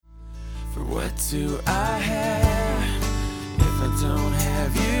For what do I have if I don't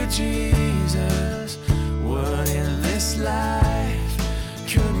have you, Jesus? What in this life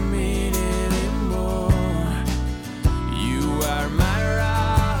could mean anymore? You are my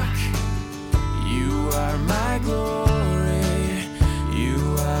rock, you are my glory, you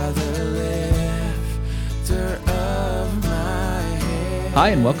are the lifter of my head. Hi,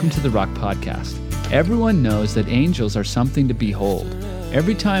 and welcome to the Rock Podcast. Everyone knows that angels are something to behold.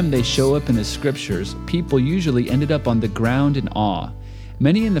 Every time they show up in the scriptures, people usually ended up on the ground in awe.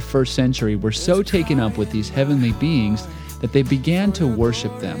 Many in the first century were so taken up with these heavenly beings that they began to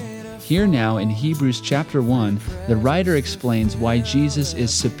worship them. Here now in Hebrews chapter 1, the writer explains why Jesus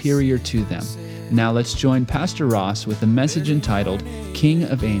is superior to them. Now let's join Pastor Ross with a message entitled, King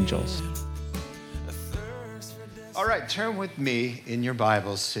of Angels. All right, turn with me in your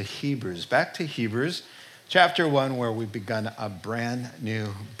Bibles to Hebrews. Back to Hebrews chapter 1, where we've begun a brand new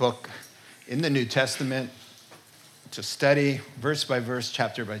book in the New Testament to study verse by verse,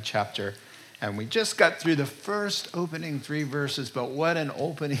 chapter by chapter. And we just got through the first opening 3 verses, but what an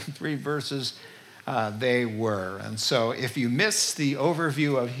opening 3 verses they were. And so if you missed the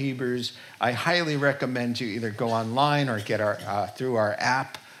overview of Hebrews, I highly recommend you either go online or get through our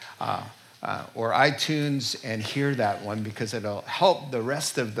app or iTunes and hear that one, because it'll help the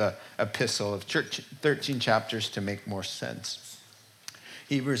rest of the epistle of 13 chapters to make more sense.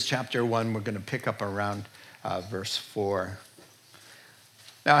 Hebrews chapter 1, we're going to pick up around verse 4.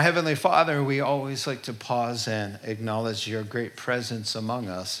 Now, Heavenly Father, we always like to pause and acknowledge your great presence among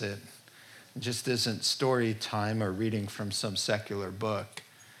us. It just isn't story time or reading from some secular book,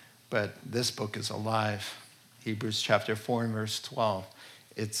 but this book is alive. Hebrews chapter 4 and verse 12.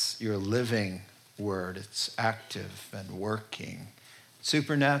 It's your living word. It's active and working,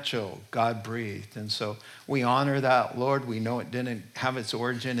 supernatural, God-breathed. And so we honor that, Lord. We know it didn't have its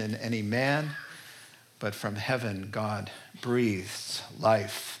origin in any man, but from heaven, God breathed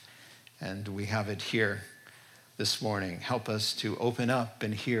life. And we have it here this morning. Help us to open up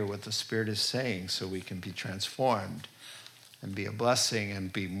and hear what the Spirit is saying so we can be transformed and be a blessing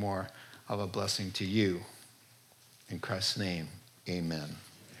and be more of a blessing to you. In Christ's name. Amen.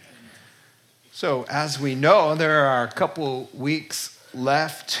 So as we know, there are a couple weeks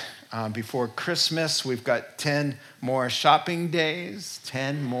left before Christmas. We've got 10 more shopping days,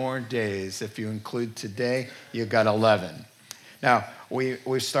 10 more days. If you include today, you've got 11. Now,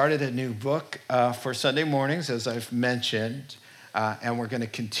 we've started a new book for Sunday mornings, as I've mentioned, and we're going to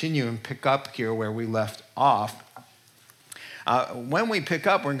continue and pick up here where we left off. When we pick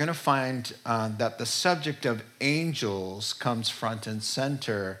up, we're going to find that the subject of angels comes front and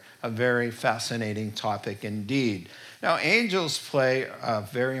center, a very fascinating topic indeed. Now, angels play a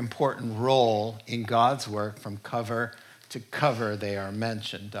very important role in God's work. From cover to cover, they are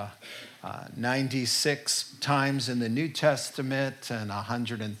mentioned. 96 times in the New Testament and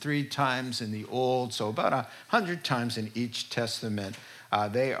 103 times in the Old, so about 100 times in each testament.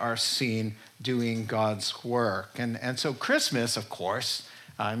 They are seen doing God's work. And so Christmas, of course,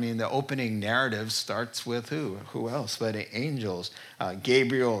 I mean, the opening narrative starts with who? Who else but angels?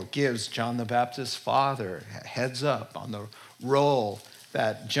 Gabriel gives John the Baptist's father a heads up on the role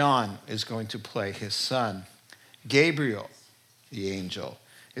that John is going to play, his son. Gabriel, the angel,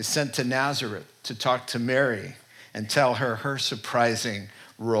 is sent to Nazareth to talk to Mary and tell her surprising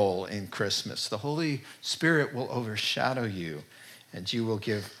role in Christmas. The Holy Spirit will overshadow you, and you will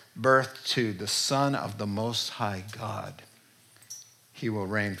give birth to the Son of the Most High God. He will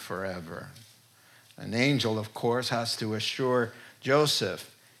reign forever. An angel, of course, has to assure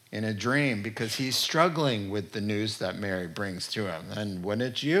Joseph in a dream because he's struggling with the news that Mary brings to him. And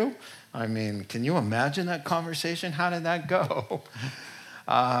wouldn't you? I mean, can you imagine that conversation? How did that go?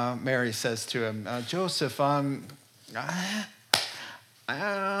 Mary says to him, Joseph, I'm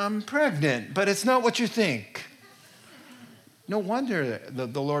pregnant, but it's not what you think. No wonder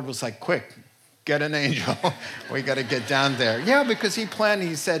the Lord was like, quick, get an angel. We got to get down there. Yeah, because he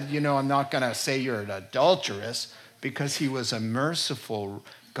said, I'm not going to say you're an adulteress, because he was a merciful,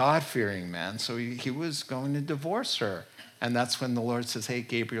 God-fearing man. So he was going to divorce her. And that's when the Lord says, hey,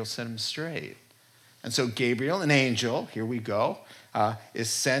 Gabriel, set him straight. And so Gabriel, an angel, here we go, is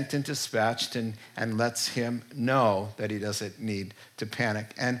sent and dispatched and lets him know that he doesn't need to panic.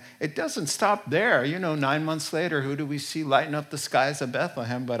 And it doesn't stop there. 9 months later, who do we see lighting up the skies of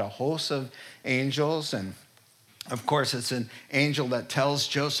Bethlehem but a host of angels? And of course, it's an angel that tells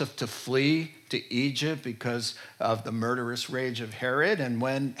Joseph to flee to Egypt because of the murderous rage of Herod. And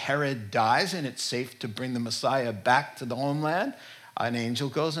when Herod dies and it's safe to bring the Messiah back to the homeland, an angel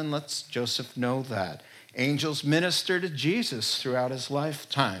goes and lets Joseph know that. Angels minister to Jesus throughout his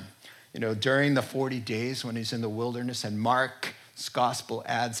lifetime. during the 40 days when he's in the wilderness, and Mark's gospel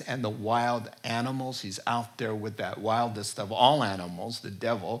adds, and the wild animals, he's out there with that wildest of all animals, the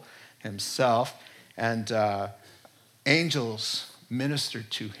devil himself, and angels ministered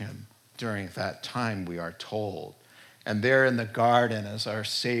to him during that time, we are told. And there in the garden, as our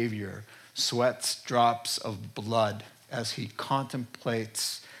Savior sweats drops of blood as he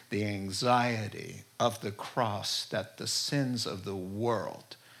contemplates the anxiety of the cross, that the sins of the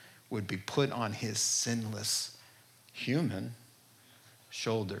world would be put on his sinless human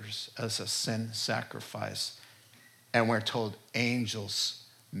shoulders as a sin sacrifice. And we're told angels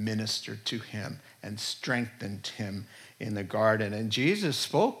ministered to him and strengthened him in the garden. And Jesus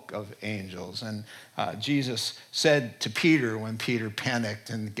spoke of angels. And Jesus said to Peter when Peter panicked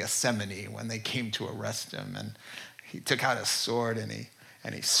in Gethsemane when they came to arrest him, and he took out his sword and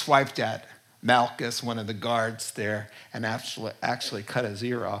he swiped at Malchus, one of the guards there, and actually cut his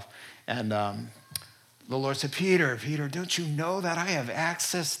ear off. And the Lord said, Peter, don't you know that I have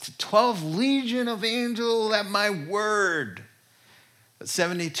access to 12 legion of angels at my word?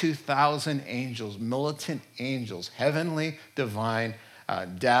 72,000 angels, militant angels, heavenly, divine,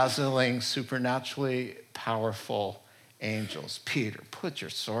 dazzling, supernaturally powerful angels. Peter, put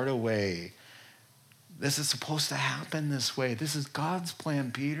your sword away. This is supposed to happen this way. This is God's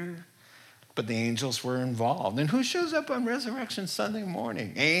plan, Peter. But the angels were involved. And who shows up on Resurrection Sunday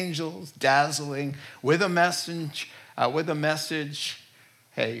morning? Angels, dazzling, with a message.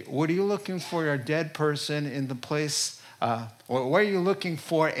 Hey, what are you looking for a dead person in the place? Or where are you looking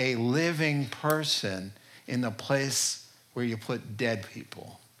for a living person in the place where you put dead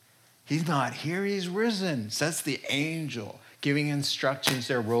people? He's not here, he's risen, says the angel, giving instructions.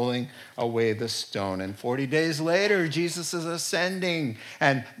 They're rolling away the stone. And 40 days later, Jesus is ascending,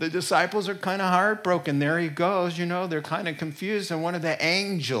 and the disciples are kind of heartbroken. There he goes, they're kind of confused. And one of the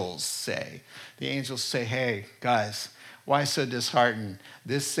angels say, hey, guys, why so disheartened?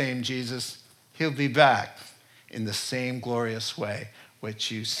 This same Jesus, he'll be back in the same glorious way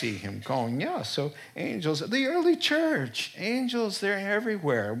which you see him going. Yeah, so angels, the early church, angels, they're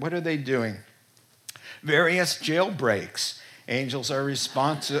everywhere. What are they doing? Various jailbreaks. Angels are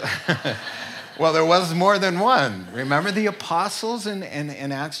responsible. Well, there was more than one. Remember the apostles in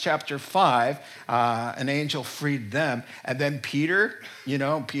Acts chapter 5, an angel freed them. And then Peter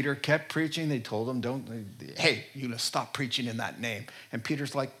kept preaching. They told him, hey, stop preaching in that name. And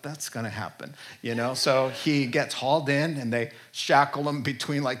Peter's like, that's going to happen. So he gets hauled in, and they shackle him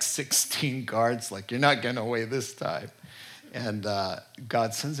between like 16 guards, like, you're not getting away this time. And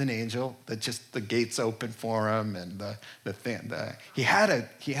God sends an angel that just the gates open for him, and he had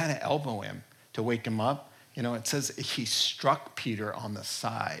to elbow him to wake him up. It says he struck Peter on the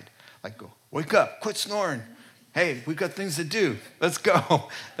side, like, go, wake up, quit snoring. Hey, we got things to do. Let's go.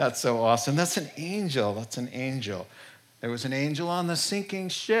 That's so awesome. That's an angel. There was an angel on the sinking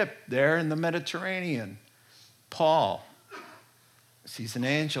ship there in the Mediterranean. Paul sees an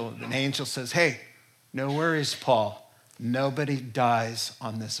angel. An angel says, hey, no worries, Paul. Nobody dies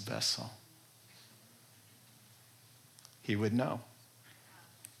on this vessel. He would know.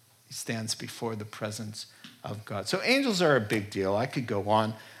 He stands before the presence of God. So angels are a big deal. I could go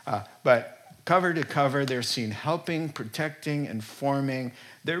on, but cover to cover, they're seen helping, protecting, informing.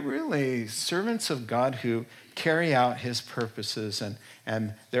 They're really servants of God who carry out his purposes,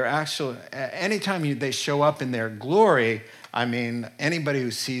 and they're actually, anytime they show up in their glory, anybody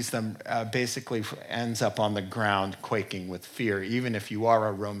who sees them basically ends up on the ground quaking with fear, even if you are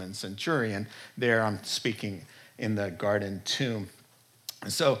a Roman centurion. There I'm speaking in the garden tomb.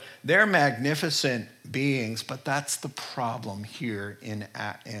 So they're magnificent beings, but that's the problem here in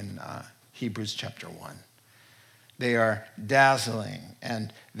Hebrews chapter 1. They are dazzling,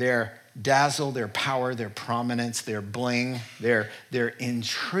 and their dazzle, their power, their prominence, their bling, their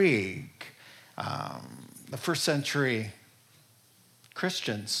intrigue. The first century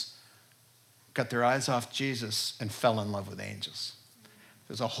Christians got their eyes off Jesus and fell in love with angels.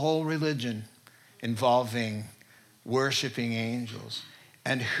 There's a whole religion involving worshiping angels.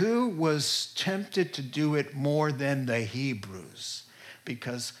 And who was tempted to do it more than the Hebrews?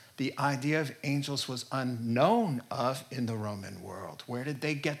 Because the idea of angels was unknown of in the Roman world. Where did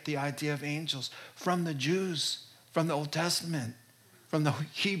they get the idea of angels? From the Jews, from the Old Testament, from the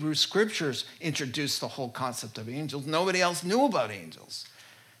Hebrew scriptures introduced the whole concept of angels. Nobody else knew about angels.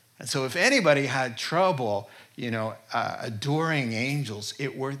 And so if anybody had trouble, adoring angels,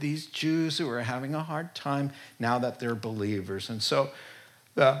 it were these Jews who were having a hard time now that they're believers. And so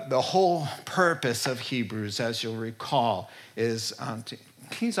the whole purpose of Hebrews, as you'll recall, is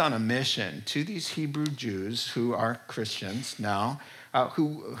he's on a mission to these Hebrew Jews who are Christians now,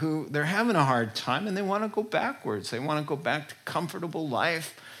 who they're having a hard time and they want to go backwards. They want to go back to comfortable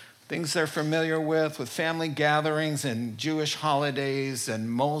life, things they're familiar with family gatherings and Jewish holidays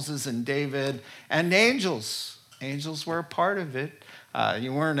and Moses and David and angels. Angels were a part of it.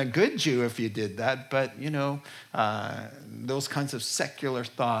 You weren't a good Jew if you did that, but, those kinds of secular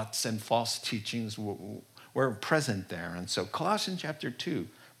thoughts and false teachings were present there. And so Colossians chapter 2,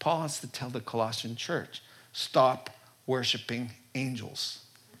 Paul has to tell the Colossian church, stop worshiping angels.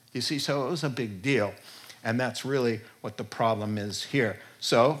 You see, so it was a big deal. And that's really what the problem is here.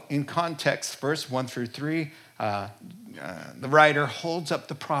 So in context, verse 1 through 3, the writer holds up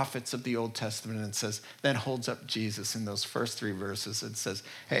the prophets of the Old Testament and says, then holds up Jesus in those first 3 verses and says,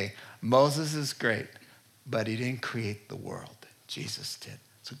 hey, Moses is great, but he didn't create the world. Jesus did.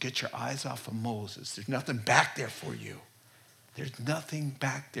 So get your eyes off of Moses. There's nothing back there for you. There's nothing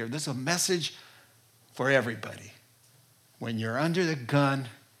back there. This is a message for everybody. When you're under the gun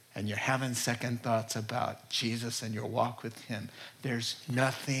and you're having second thoughts about Jesus and your walk with him, there's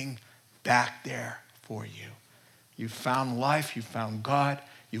nothing back there for you. You've found life, you've found God,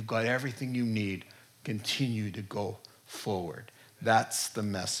 you've got everything you need. Continue to go forward. That's the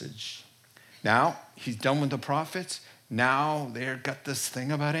message. Now, he's done with the prophets. Now they've got this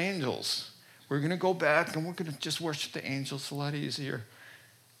thing about angels. We're going to go back and we're going to just worship the angels a lot easier.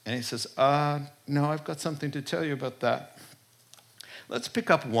 And he says, no, I've got something to tell you about that. Let's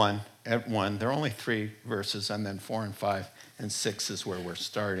pick up one at one. There are only 3 verses, and then 4 and 5 and 6 is where we're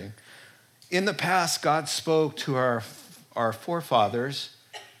starting. In the past, God spoke to our forefathers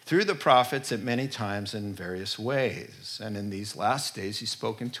through the prophets at many times in various ways. And in these last days, he's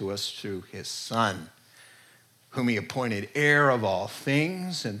spoken to us through his Son, whom he appointed heir of all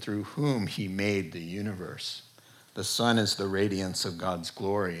things and through whom he made the universe. The Son is the radiance of God's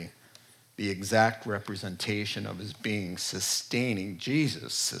glory, the exact representation of his being, sustaining.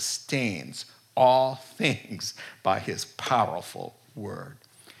 Jesus sustains all things by his powerful word.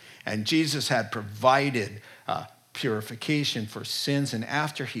 And Jesus had provided purification for sins, and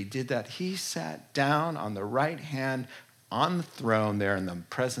after he did that, he sat down on the right hand on the throne there in the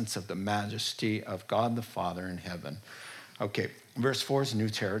presence of the majesty of God the Father in heaven. Okay, verse 4 is new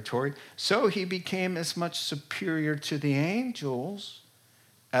territory. So he became as much superior to the angels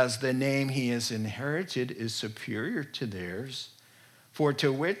as the name he has inherited is superior to theirs. For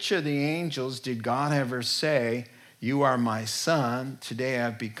to which of the angels did God ever say, you are my son, today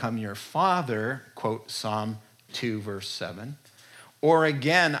I've become your father, quote Psalm 2, verse 7. Or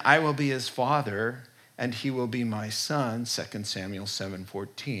again, I will be his father, and he will be my son, 2 Samuel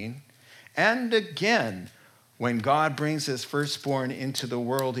 7:14. And again, when God brings his firstborn into the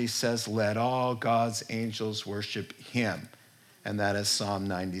world, he says, let all God's angels worship him. And that is Psalm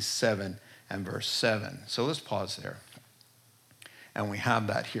 97 and verse 7. So let's pause there. And we have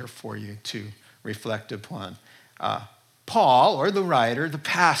that here for you to reflect upon. Paul, or the writer, the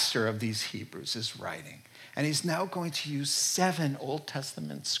pastor of these Hebrews, is writing. And he's now going to use 7 Old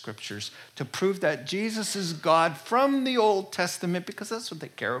Testament scriptures to prove that Jesus is God from the Old Testament, because that's what they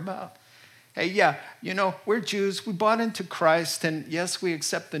care about. Hey, yeah, we're Jews. We bought into Christ, and yes, we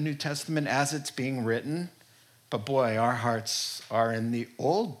accept the New Testament as it's being written. But boy, our hearts are in the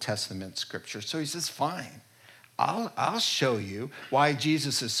Old Testament scripture. So he says, fine, I'll show you why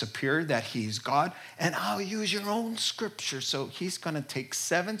Jesus is superior, that he's God, and I'll use your own scripture. So he's going to take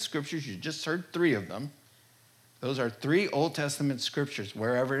 7 scriptures. You just heard 3 of them. Those are 3 Old Testament scriptures.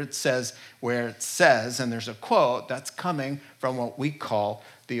 Wherever it says, and there's a quote, that's coming from what we call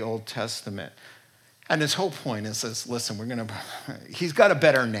the Old Testament. And his whole point is this, listen, he's got a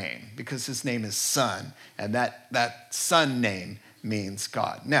better name because his name is Son, and that Son name means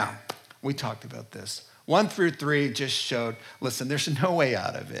God. Now, we talked about this. 1 through 3 just showed, listen, there's no way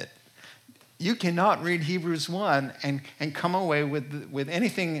out of it. You cannot read Hebrews 1 and come away with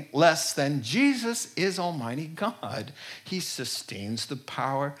anything less than Jesus is Almighty God. He sustains the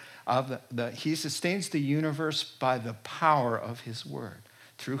power of he sustains the universe by the power of his word.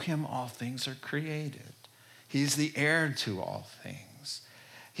 Through him all things are created. He's the heir to all things.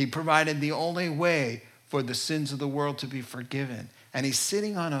 He provided the only way for the sins of the world to be forgiven. And he's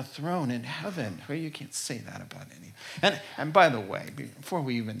sitting on a throne in heaven. Well, you can't say that about any. And by the way, before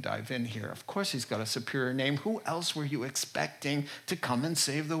we even dive in here, of course he's got a superior name. Who else were you expecting to come and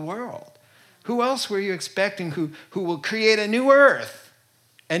save the world? Who else were you expecting who will create a new earth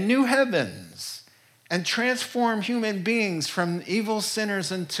and new heavens and transform human beings from evil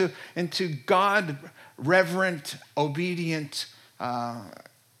sinners into God-reverent, obedient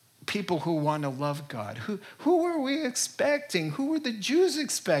people who want to love God? Who were we expecting? Who were the Jews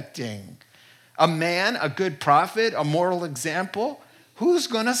expecting? A man, a good prophet, a moral example? Who's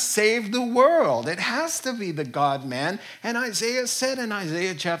going to save the world? It has to be the God-man. And Isaiah said in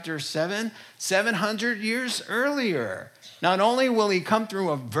Isaiah chapter 7, 700 years earlier, not only will he come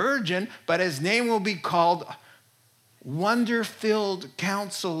through a virgin, but his name will be called Wonder-Filled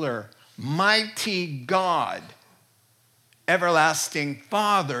Counselor, Mighty God, Everlasting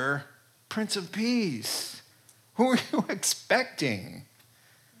Father, Prince of Peace. Who are you expecting?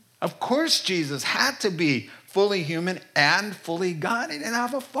 Of course, Jesus had to be fully human and fully God. He didn't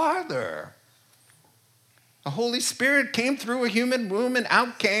have a father. The Holy Spirit came through a human womb, and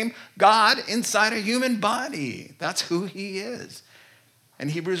out came God inside a human body. That's who he is.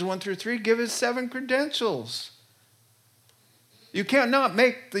 And Hebrews 1-3 give us 7 credentials. You cannot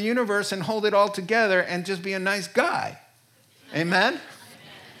make the universe and hold it all together and just be a nice guy. Amen?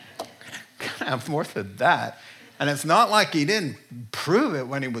 Gotta have more than that. And it's not like he didn't prove it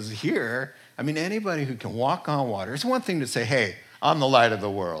when he was here. I mean, anybody who can walk on water. It's one thing to say, hey, I'm the light of the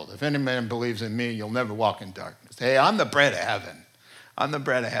world. If any man believes in me, you'll never walk in darkness. Hey, I'm the bread of heaven. I'm the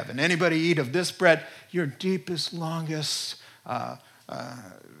bread of heaven. Anybody eat of this bread, your deepest, longest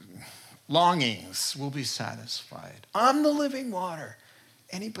longings will be satisfied. I'm the living water.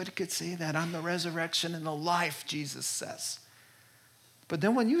 Anybody could say that. I'm the resurrection and the life, Jesus says. But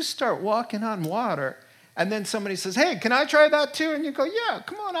then when you start walking on water, and then somebody says, hey, can I try that too? And you go, yeah,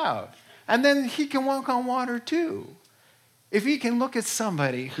 come on out. And then he can walk on water too. If he can look at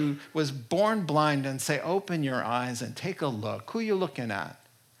somebody who was born blind and say, open your eyes and take a look, who are you looking at?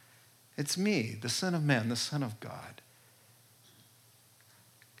 It's me, the Son of Man, the Son of God.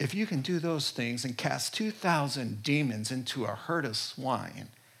 If you can do those things and cast 2,000 demons into a herd of swine,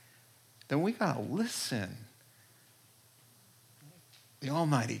 then we got to listen. The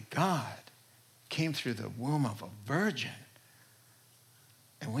Almighty God came through the womb of a virgin,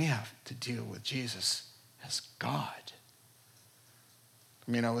 and we have to deal with Jesus as God.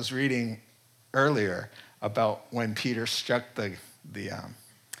 I mean, I was reading earlier about when Peter struck the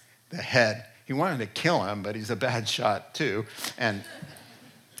head. He wanted to kill him, but he's a bad shot too. And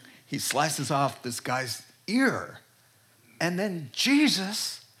he slices off this guy's ear. And then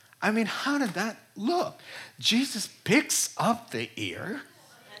Jesus, I mean, how did that look? Jesus picks up the ear.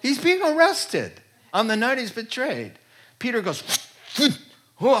 He's being arrested on the night he's betrayed. Peter goes,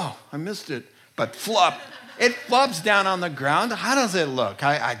 whoa, I missed it. But flop. It flops down on the ground. How does it look?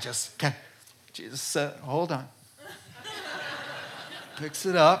 I just can't. Jesus said, hold on. Picks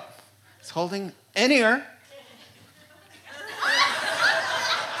it up. He's holding an ear.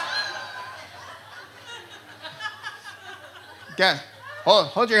 Okay,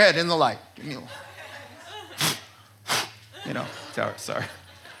 hold your head in the light. Give me a sorry.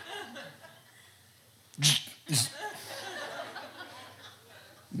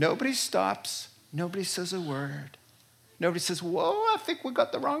 Nobody stops. Nobody says a word. Nobody says, whoa, I think we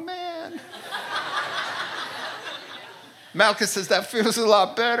got the wrong man. Malchus says, that feels a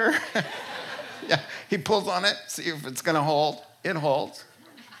lot better. Yeah, he pulls on it, see if it's going to hold. It holds.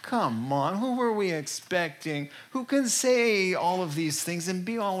 Come on, who were we expecting? Who can say all of these things and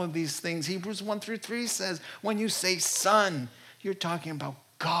be all of these things? Hebrews 1-3 says, when you say son, you're talking about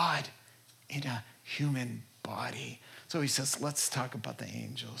God in a human body. So he says, let's talk about the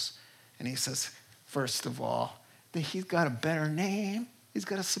angels. And he says, first of all, that he's got a better name. He's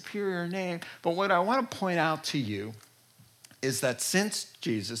got a superior name. But what I want to point out to you is that since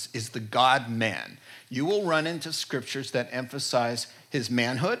Jesus is the God-man, you will run into scriptures that emphasize his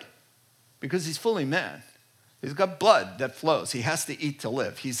manhood because he's fully man. He's got blood that flows. He has to eat to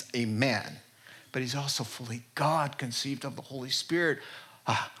live. He's a man. But he's also fully God, conceived of the Holy Spirit,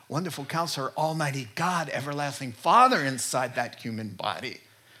 wonderful counselor, almighty God, everlasting Father inside that human body.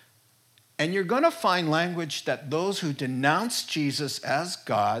 And you're going to find language that those who denounce Jesus as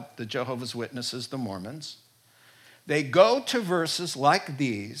God, the Jehovah's Witnesses, the Mormons, they go to verses like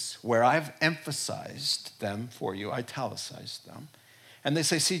these where I've emphasized them for you, italicized them, and they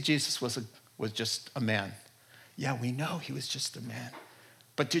say, see, Jesus was just a man. Yeah, we know he was just a man.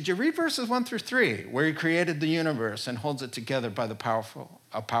 But did you read verses 1-3 where he created the universe and holds it together by the power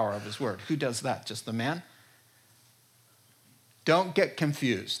of his word? Who does that? Just the man? Don't get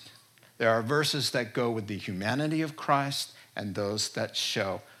confused. There are verses that go with the humanity of Christ and those that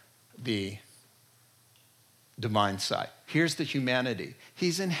show the divine side. Here's the humanity.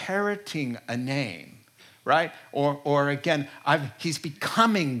 He's inheriting a name, right? Or again, he's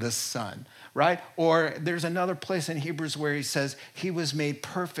becoming the Son, right? Or there's another place in Hebrews where he says he was made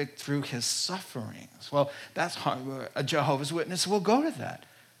perfect through his sufferings. Well, that's how a Jehovah's Witness will go to that.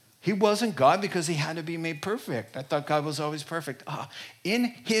 He wasn't God because he had to be made perfect. I thought God was always perfect. In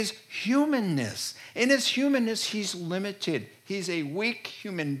his humanness, he's limited. He's a weak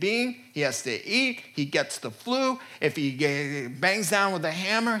human being. He has to eat. He gets the flu. If he bangs down with a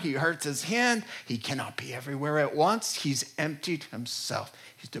hammer, he hurts his hand. He cannot be everywhere at once. He's emptied himself.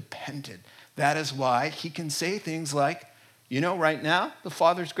 He's dependent. That is why he can say things like, right now, the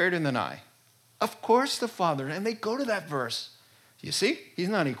Father's greater than I. Of course the Father. And they go to that verse. You see, he's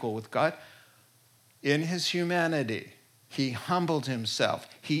not equal with God. In his humanity, he humbled himself.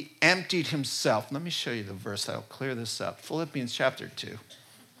 He emptied himself. Let me show you the verse that'll clear this up. Philippians chapter 2.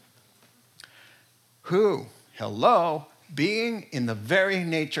 Who, being in the very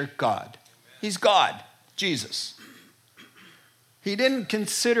nature God. He's God, Jesus. He didn't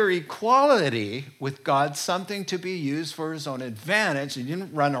consider equality with God something to be used for his own advantage. He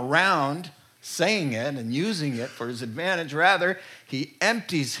didn't run around saying it and using it for his advantage. Rather, he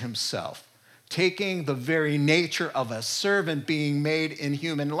empties himself, taking the very nature of a servant, being made in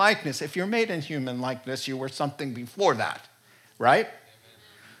human likeness. If you're made in human likeness, you were something before that, right?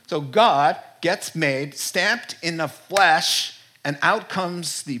 So God gets made, stamped in the flesh, and out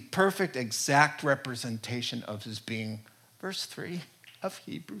comes the perfect, exact representation of his being. Verse 3 of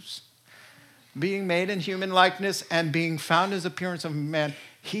Hebrews. Being made in human likeness and being found as appearance of man,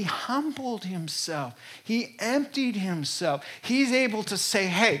 he humbled himself. He emptied himself. He's able to say,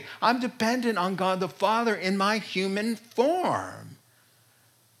 hey, I'm dependent on God the Father in my human form.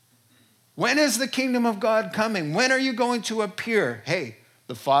 When is the kingdom of God coming? When are you going to appear? Hey,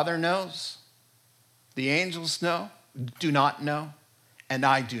 the Father knows. The angels do not know, and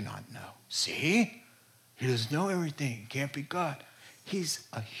I do not know. See? He doesn't know everything. He can't be God. He's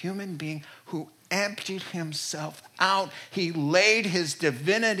a human being who emptied himself out. He laid his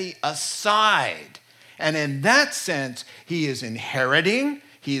divinity aside. And in that sense, he is inheriting,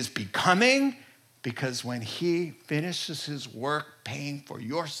 he is becoming, because when he finishes his work paying for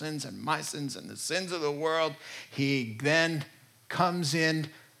your sins and my sins and the sins of the world, he then comes in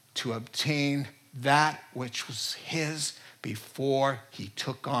to obtain that which was his before he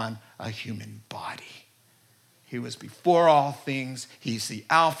took on a human body. He was before all things. He's the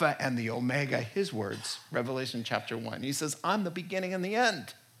Alpha and the Omega. His words, Revelation chapter 1. He says, I'm the beginning and the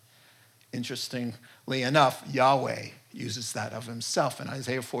end. Interestingly enough, Yahweh uses that of himself in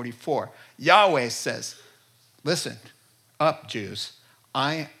Isaiah 44. Yahweh says, listen up, Jews.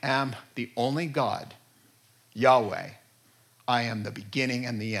 I am the only God, Yahweh. I am the beginning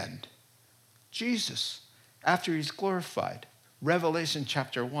and the end. Jesus, after he's glorified, Revelation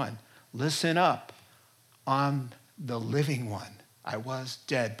chapter 1, listen up. I'm the living one. I was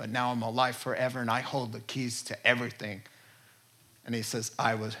dead, but now I'm alive forever, and I hold the keys to everything. And he says,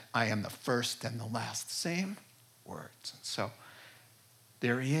 I am the first and the last. Same words. And so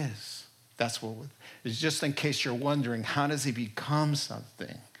there he is. That's what it's just in case you're wondering, how does he become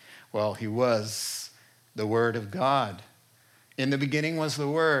something? Well, he was the Word of God. In the beginning was the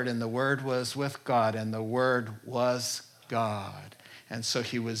Word, and the Word was with God, and the Word was God. And so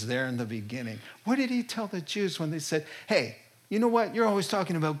he was there in the beginning. What did he tell the Jews when they said, hey, you know what? You're always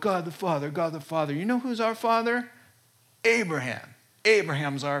talking about God the Father, God the Father. You know who's our father? Abraham.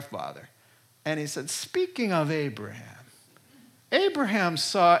 Abraham's our father. And he said, speaking of Abraham, Abraham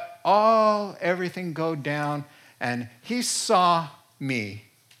saw everything go down, and he saw me,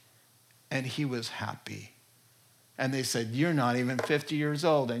 and he was happy. And they said, you're not even 50 years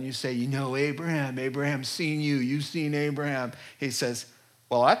old. And you say, Abraham. Abraham's seen you. You've seen Abraham. He says,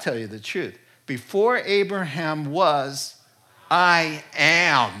 well, I'll tell you the truth. Before Abraham was, I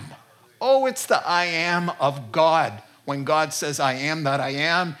am. Oh, it's the I am of God. When God says, I am that I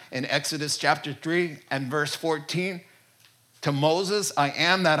am, in Exodus chapter 3 and verse 14, to Moses, I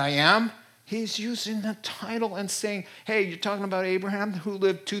am that I am, he's using the title and saying, hey, you're talking about Abraham who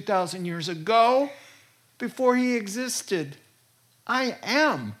lived 2,000 years ago? Before he existed. I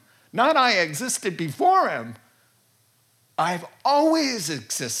am. Not I existed before him. I've always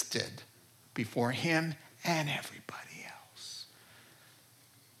existed before him and everybody else.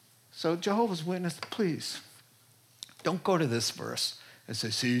 So Jehovah's Witness, please, don't go to this verse and say,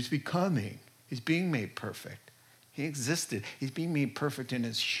 see, he's becoming. He's being made perfect. He existed. He's being made perfect in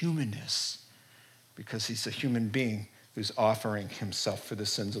his humanness because he's a human being who's offering himself for the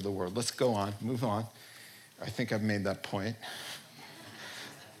sins of the world. Let's go on, move on. I think I've made that point.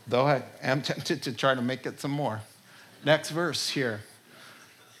 Though I am tempted to try to make it some more. Next verse here.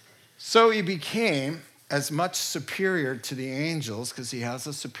 So he became as much superior to the angels, because he has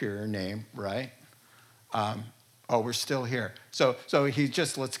a superior name, right? We're still here. So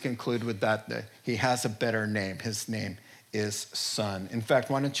let's conclude with that he has a better name. His name is son. In fact,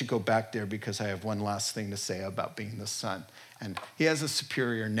 why don't you go back there because I have one last thing to say about being the son. And he has a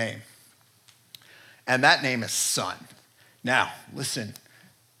superior name. And that name is son. Now, listen,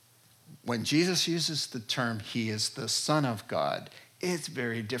 when Jesus uses the term he is the Son of God, it's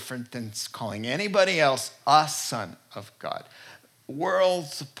very different than calling anybody else a son of God.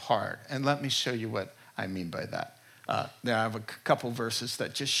 Worlds apart. And let me show you what I mean by that. There I have a couple verses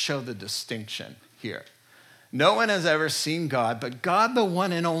that just show the distinction here. No one has ever seen God, but God, the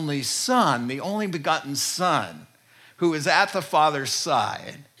one and only Son, the only begotten Son, who is at the Father's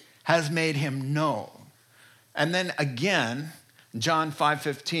side, has made him known. And then again, John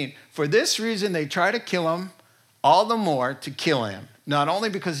 5:15, for this reason they try to kill him, all the more to kill him, not only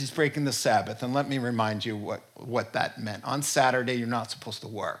because he's breaking the Sabbath, and let me remind you what that meant. On Saturday, you're not supposed to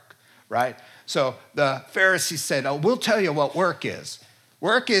work, right? So the Pharisees said, oh, we'll tell you what work is.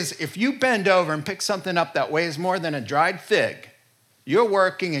 Work is if you bend over and pick something up that weighs more than a dried fig, you're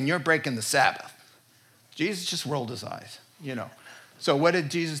working and you're breaking the Sabbath. Jesus just rolled his eyes, you know. So what did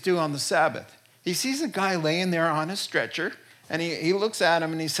Jesus do on the Sabbath? He sees a guy laying there on a stretcher, and he looks at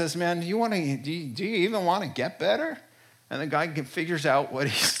him and he says, man, do you even want to get better? And the guy figures out what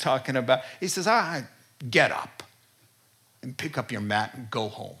he's talking about. He says, get up and pick up your mat and go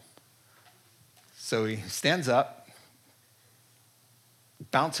home. So he stands up,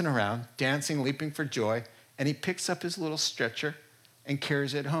 bouncing around, dancing, leaping for joy, and he picks up his little stretcher and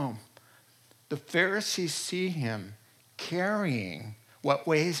carries it home. The Pharisees see him carrying what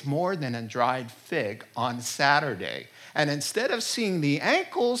weighs more than a dried fig on Saturday. And instead of seeing the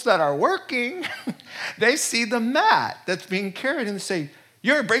ankles that are working, they see the mat that's being carried and they say,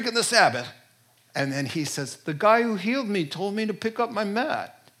 you're breaking the Sabbath. And then he says, the guy who healed me told me to pick up my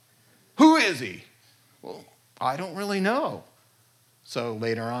mat. Who is he? Well, I don't really know. So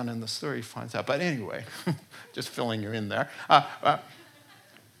later on in the story, he finds out. But anyway, just filling you in there.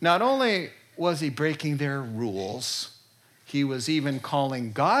 Not only was he breaking their rules, he was even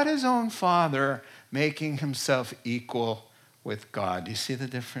calling God his own Father, making himself equal with God. Do you see the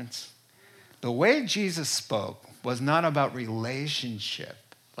difference? The way Jesus spoke was not about relationship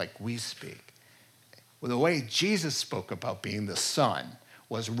like we speak. The way Jesus spoke about being the Son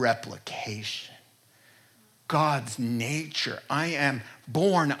was replication. God's nature. I am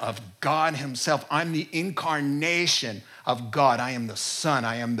born of God himself. I'm the incarnation of God. I am the Son.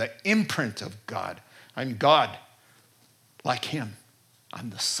 I am the imprint of God. I'm God like him. I'm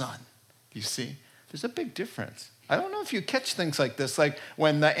the Son. You see? There's a big difference. I don't know if you catch things like this, like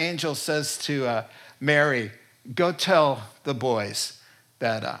when the angel says to Mary, go tell the boys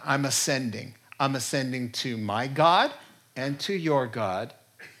that I'm ascending. I'm ascending to my God and to your God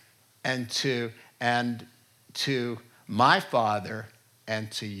and to my Father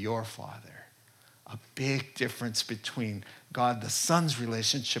and to your Father. A big difference between God the Son's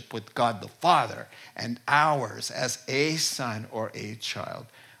relationship with God the Father and ours as a son or a child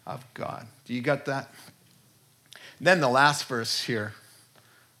of God. Do you got that? Then the last verse here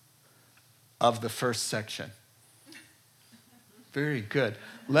of the first section. Very good.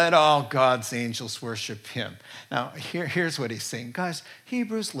 Let all God's angels worship him. Now, here's what he's saying. Guys,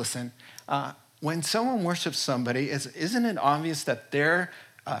 Hebrews, listen. When someone worships somebody, isn't it obvious that they're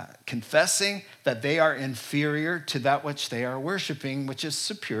confessing that they are inferior to that which they are worshiping, which is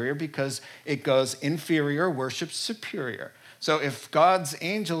superior, because it goes inferior, worship superior. So if God's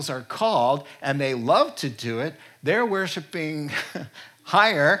angels are called and they love to do it, they're worshiping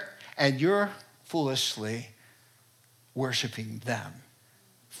higher and you're foolishly worshiping them.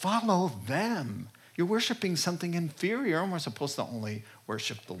 Follow them. You're worshiping something inferior, and we're supposed to only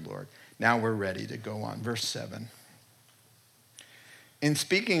worship the Lord. Now we're ready to go on. Verse 7. In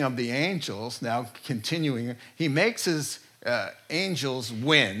speaking of the angels, now continuing, he makes his angels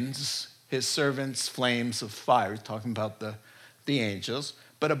winds, his servants flames of fire. He's talking about the angels.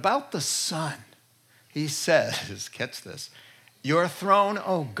 But about the Son, he says, catch this, your throne,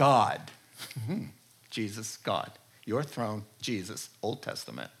 O God, Jesus, God, your throne, Jesus, Old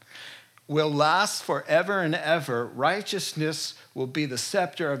Testament, will last forever and ever. Righteousness will be the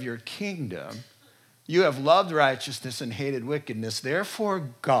scepter of your kingdom. You have loved righteousness and hated wickedness. Therefore,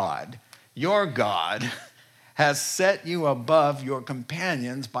 God, your God, has set you above your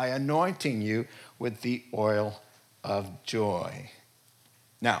companions by anointing you with the oil of joy.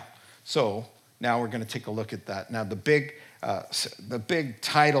 Now we're going to take a look at that. Now, the big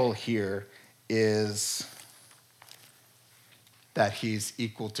title here is that he's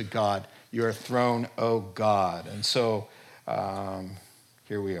equal to God. Your throne, O God. And so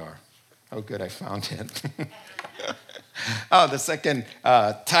here we are. Oh, good, I found it. The second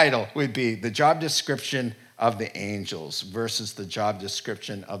title would be the job description of the angels versus the job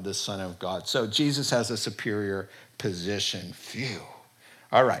description of the Son of God. So Jesus has a superior position. Phew.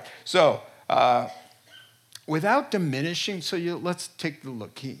 All right. So without diminishing, let's take a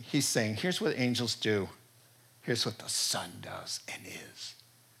look. He's saying, here's what angels do. Here's what the Son does and is.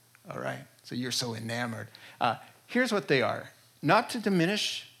 All right? So you're so enamored. Here's what they are. Not to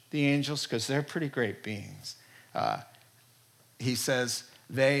diminish the angels, because they're pretty great beings. He says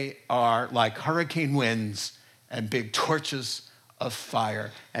they are like hurricane winds and big torches of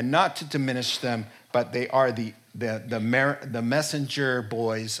fire. And not to diminish them, but they are the messenger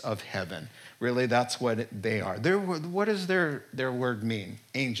boys of heaven. Really, that's what they are. What does their word mean?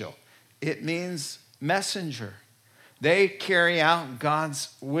 Angel. It means messenger. They carry out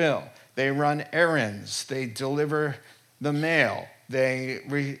God's will. They run errands. They deliver the mail. They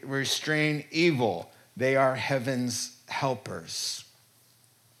restrain evil. They are heaven's helpers.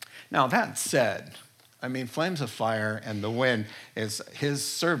 Now, that said, flames of fire and the wind is his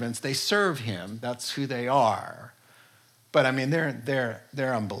servants. They serve him. That's who they are. But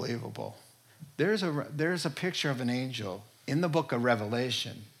they're unbelievable. There's a picture of an angel in the book of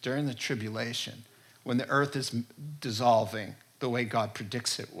Revelation during the tribulation when the earth is dissolving the way God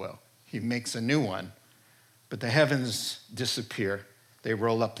predicts it will. He makes a new one, but the heavens disappear. They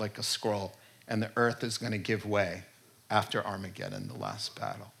roll up like a scroll, and the earth is going to give way after Armageddon, the last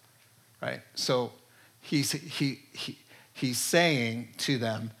battle, right? So he's saying to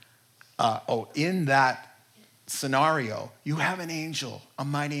them, in that scenario, you have an angel, a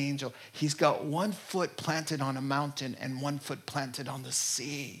mighty angel. He's got 1 foot planted on a mountain and 1 foot planted on the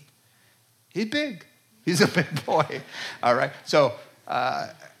sea. He's big. He's a big boy. All right. So,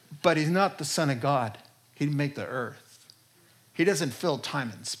 but he's not the Son of God. He didn't make the earth. He doesn't fill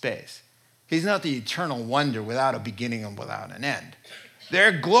time and space. He's not the eternal wonder without a beginning and without an end.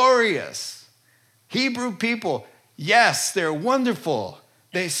 They're glorious. Hebrew people, yes, they're wonderful.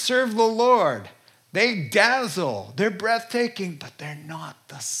 They serve the Lord. They dazzle. They're breathtaking, but they're not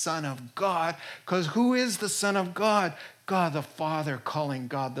the Son of God. Because who is the Son of God? God the Father calling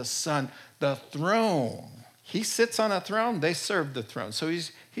God the Son the throne. He sits on a throne. They serve the throne. So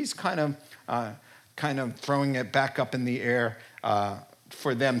he's kind of throwing it back up in the air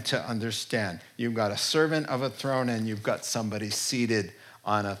for them to understand. You've got a servant of a throne, and you've got somebody seated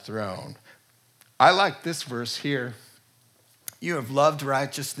on a throne. I like this verse here. You have loved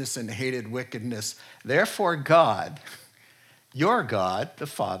righteousness and hated wickedness. Therefore, God, your God, the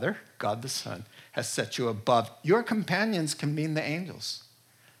Father, God the Son, has set you above. Your companions can mean the angels.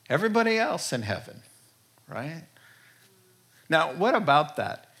 Everybody else in heaven, right? Now, what about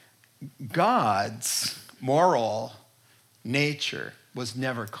that? God's moral nature was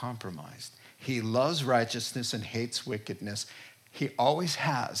never compromised. He loves righteousness and hates wickedness. He always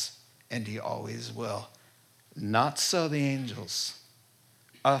has, and he always will. Not so the angels.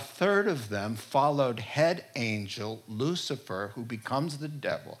 1/3 of them followed head angel Lucifer, who becomes the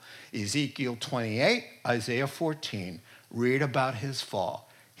devil. Ezekiel 28, Isaiah 14, read about his fall.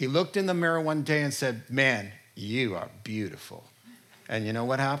 He looked in the mirror one day and said, man, you are beautiful. And you know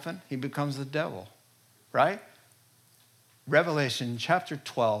what happened? He becomes the devil, right? Revelation chapter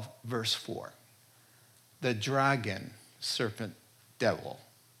 12, verse 4. The dragon, serpent, devil,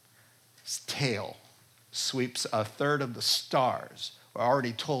 his tail sweeps 1/3 of the stars. We're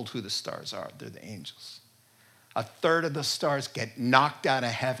already told who the stars are. They're the angels. 1/3 of the stars get knocked out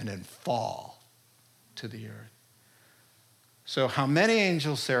of heaven and fall to the earth. So how many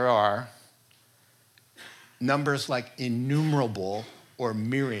angels there are, numbers like innumerable or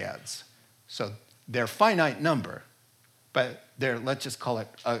myriads. So they're finite number, but let's just call it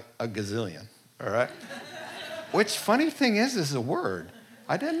a gazillion, all right? Which, funny thing is a word.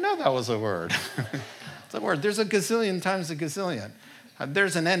 I didn't know that was a word. It's a word. There's a gazillion times a gazillion.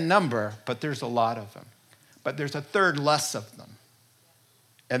 There's an n number, but there's a lot of them. But there's 1/3 less of them.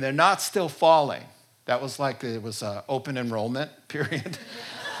 And they're not still falling. That was like it was an open enrollment period.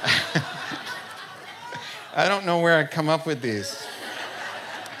 I don't know where I come up with these.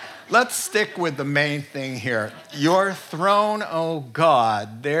 Let's stick with the main thing here. Your throne, O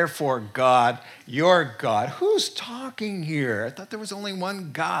God, therefore God, your God. Who's talking here? I thought there was only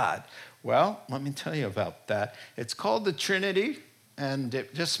one God. Well, let me tell you about that. It's called the Trinity, and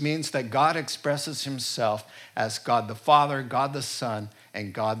it just means that God expresses himself as God the Father, God the Son,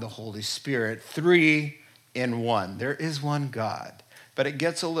 and God the Holy Spirit, 3 in 1. There is one God, but it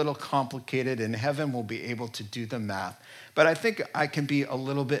gets a little complicated, and heaven will be able to do the math. But I think I can be a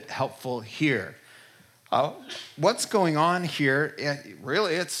little bit helpful here. What's going on here,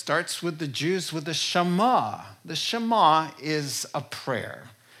 it starts with the Jews with the Shema. The Shema is a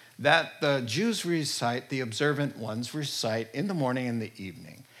prayer that the Jews recite, the observant ones recite in the morning and the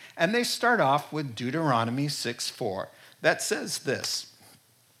evening. And they start off with Deuteronomy 6:4 that says this.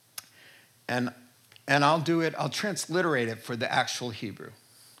 And I'll transliterate it for the actual Hebrew.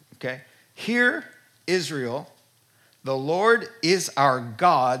 Okay? Hear, Israel, the Lord is our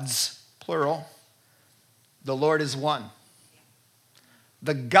gods, plural. The Lord is one.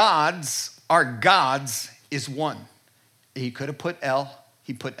 The gods, our gods, is one. He could have put El,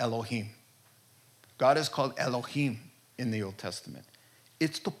 he put Elohim. God is called Elohim in the Old Testament.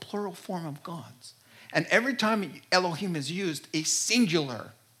 It's the plural form of gods. And every time Elohim is used, a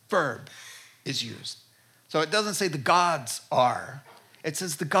singular verb is used. So it doesn't say the gods are, it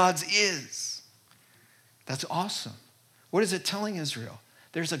says the gods is. That's awesome. What is it telling Israel?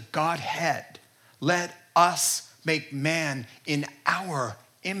 There's a Godhead. Let us make man in our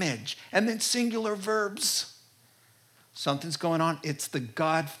image. And then singular verbs. Something's going on. It's the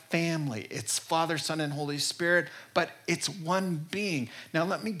God family. It's Father, Son, and Holy Spirit, but it's one being. Now,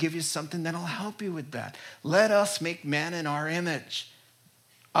 let me give you something that'll help you with that. Let us make man in our image.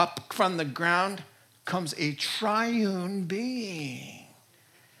 Up from the ground comes a triune being.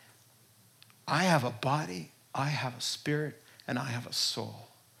 I have a body, I have a spirit, and I have a soul.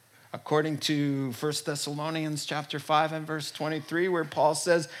 According to 1 Thessalonians chapter 5 and verse 23, where Paul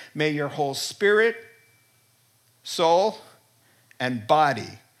says, may your whole spirit, soul, and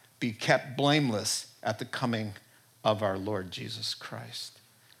body be kept blameless at the coming of our Lord Jesus Christ.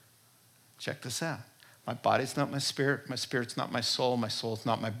 Check this out. My body's not my spirit's not my soul's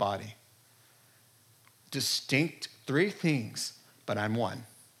not my body. Distinct three things, but I'm one.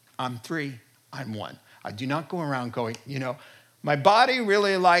 I'm three, I'm one. I do not go around going, my body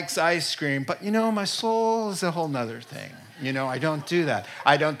really likes ice cream, but my soul is a whole nother thing. I don't do that.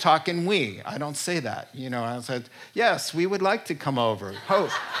 I don't talk in we. I don't say that. I said, yes, we would like to come over.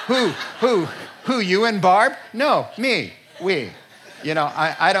 Who, you and Barb? No, me, we.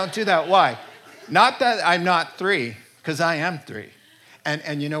 I don't do that. Why? Not that I'm not three, because I am three.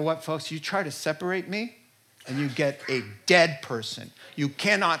 And you know what, folks? You try to separate me, and you get a dead person. You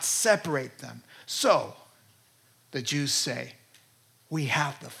cannot separate them. So, the Jews say, we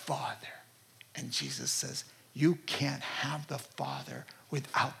have the Father. And Jesus says, you can't have the Father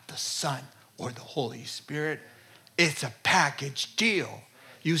without the Son or the Holy Spirit. It's a package deal.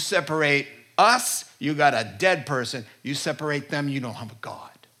 You separate us, you got a dead person. You separate them, you don't have a God.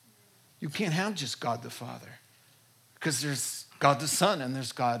 You can't have just God the Father, because there's God the Son and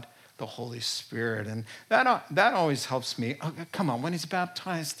there's God the Holy Spirit. And that always helps me. Oh, come on, when he's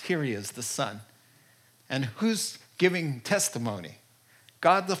baptized, here he is, the Son. And who's giving testimony?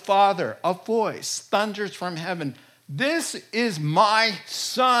 God the Father, a voice thunders from heaven. This is my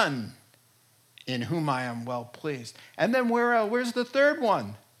Son, in whom I am well pleased. And then where's the third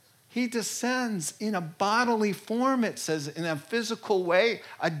one? He descends in a bodily form, it says, in a physical way.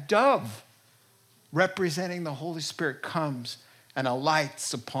 A dove representing the Holy Spirit comes and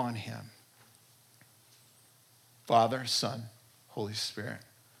alights upon him. Father, Son, Holy Spirit,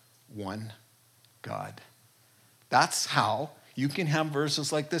 one God. That's how you can have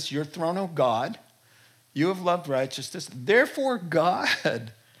verses like this. Your throne, O God, you have loved righteousness. Therefore, God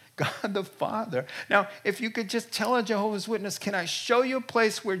the Father. Now, if you could just tell a Jehovah's Witness, can I show you a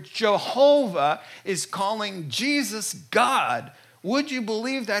place where Jehovah is calling Jesus God? Would you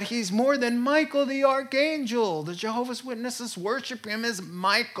believe that he's more than Michael the archangel? The Jehovah's Witnesses worship him as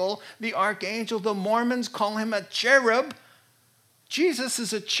Michael the archangel. The Mormons call him a cherub. Jesus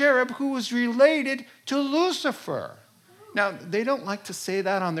is a cherub who was related to Lucifer. Now, they don't like to say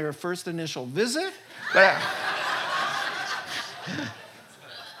that on their first initial visit, but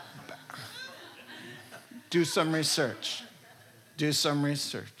do some research. Do some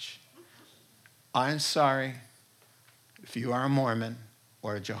research. I'm sorry if you are a Mormon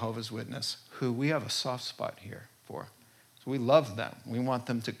or a Jehovah's Witness who we have a soft spot here for. So we love them. We want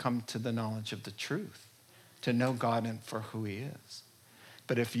them to come to the knowledge of the truth, to know God and for who he is.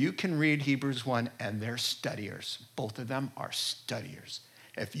 But if you can read Hebrews 1, and they're studiers, both of them are studiers.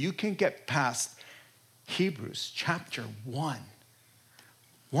 If you can get past Hebrews chapter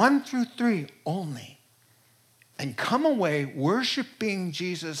 1 through 3 only, and come away worshiping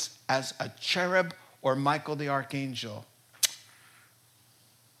Jesus as a cherub or Michael the archangel,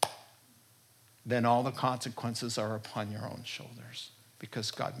 then all the consequences are upon your own shoulders, because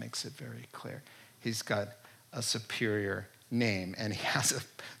God makes it very clear. He's got a superior name, and he has a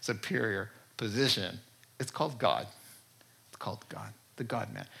superior position. It's called God. It's called God, the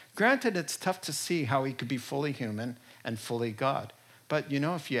God-man. Granted, it's tough to see how he could be fully human and fully God. But,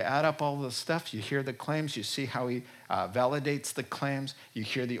 if you add up all the stuff, you hear the claims, you see how he validates the claims, you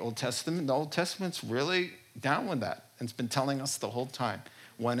hear the Old Testament. The Old Testament's really down with that. And it's been telling us the whole time,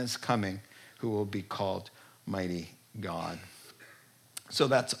 one is coming who will be called Mighty God. So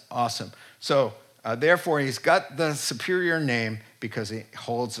that's awesome. So therefore, he's got the superior name because he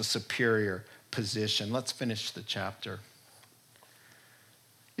holds a superior position. Let's finish the chapter.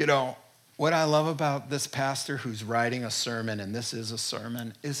 What I love about this pastor who's writing a sermon, and this is a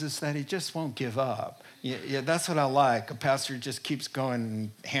sermon, is that he just won't give up. Yeah, that's what I like. A pastor just keeps going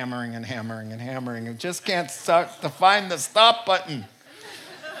and hammering and hammering and hammering and just can't start to find the stop button.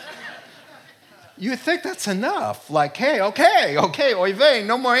 You think that's enough. Like, hey, okay, oy vey,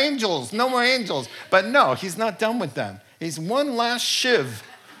 no more angels. But no, he's not done with them. He's one last shiv.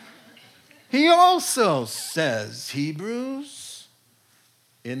 He also says, Hebrews,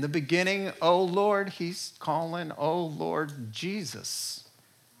 in the beginning, O Lord, he's calling, O Lord Jesus.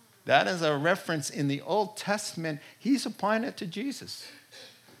 That is a reference in the Old Testament. He's applying it to Jesus.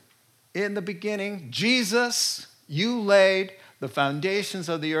 In the beginning, Jesus, you laid the foundations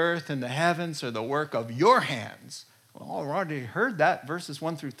of the earth and the heavens are the work of your hands. Well, I've already heard that, verses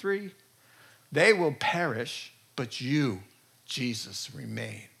 1-3. They will perish, but you, Jesus,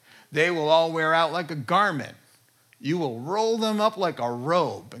 remain. They will all wear out like a garment. You will roll them up like a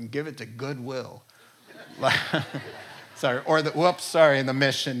robe and give it to Goodwill. In the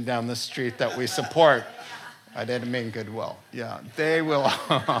mission down the street that we support. I didn't mean Goodwill. Yeah, they will.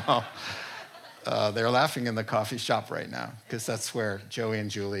 They're laughing in the coffee shop right now because that's where Joey and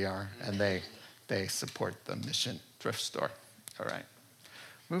Julie are, and they support the mission thrift store. All right.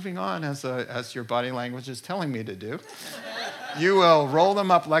 Moving on, as your body language is telling me to do. You will roll them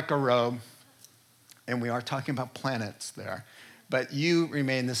up like a robe. And we are talking about planets there. But you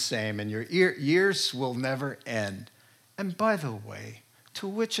remain the same, and your years will never end. And by the way, to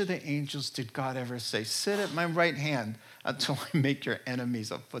which of the angels did God ever say, sit at my right hand until I make your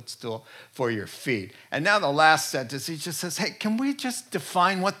enemies a footstool for your feet? And now the last sentence, he just says, hey, can we just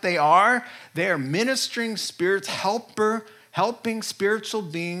define what they are? They are ministering spirits, helping spiritual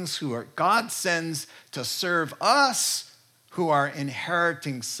beings who God sends to serve us, who are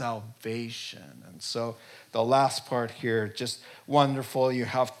inheriting salvation. And so the last part here, just wonderful. You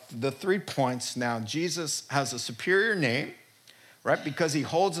have the 3 points now. Jesus has a superior name, right? Because he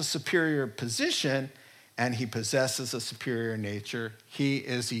holds a superior position and he possesses a superior nature. He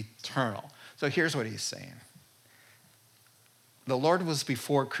is eternal. So here's what he's saying. The Lord was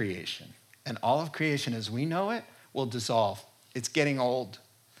before creation, and all of creation as we know it will dissolve. It's getting old.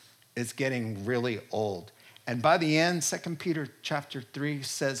 It's getting really old. And by the end, 2 Peter chapter 3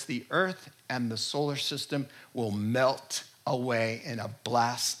 says the earth and the solar system will melt away in a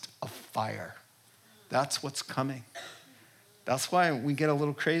blast of fire. That's what's coming. That's why we get a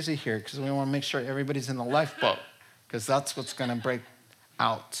little crazy here, because we want to make sure everybody's in the lifeboat, because that's what's going to break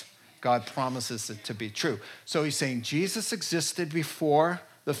out. God promises it to be true. So he's saying Jesus existed before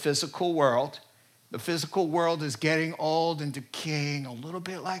the physical world. The physical world is getting old and decaying, a little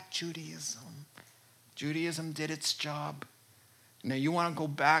bit like Judaism. Judaism did its job. Now you want to go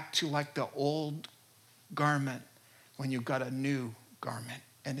back to like the old garment when you've got a new garment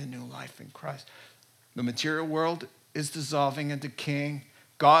and a new life in Christ. The material world is dissolving and decaying.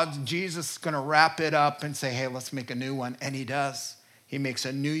 Jesus is going to wrap it up and say, hey, let's make a new one. And he does. He makes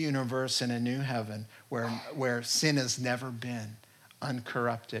a new universe and a new heaven where sin has never been,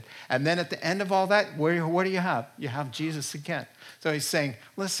 uncorrupted. And then at the end of all that, what do you have? You have Jesus again. So he's saying,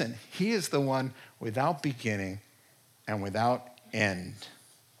 listen, he is the one without beginning and without end.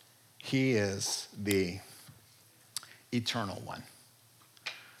 He is the eternal one.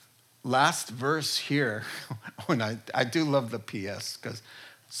 Last verse here, when I do love the PS, because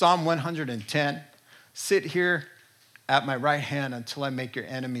Psalm 110, sit here at my right hand until I make your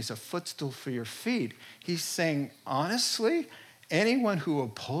enemies a footstool for your feet. He's saying, honestly, anyone who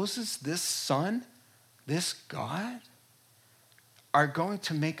opposes this Son, this God, are going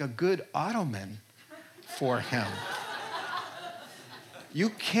to make a good ottoman for him. You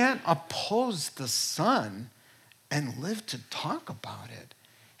can't oppose the Son and live to talk about it.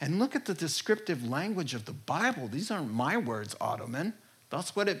 And look at the descriptive language of the Bible. These aren't my words, ottoman.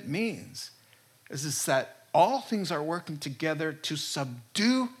 That's what it means. Is that all things are working together to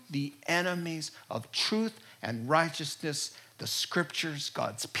subdue the enemies of truth and righteousness, the scriptures,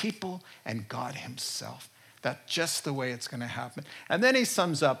 God's people, and God himself. That's just the way it's going to happen. And then he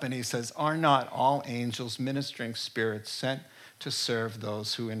sums up and he says, are not all angels ministering spirits sent to serve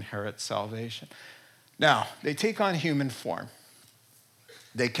those who inherit salvation? Now, they take on human form.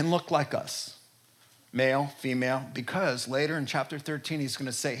 They can look like us. male, female, because later in chapter 13, he's going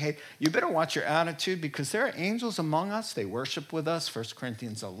to say, hey, you better watch your attitude because there are angels among us. They worship with us, 1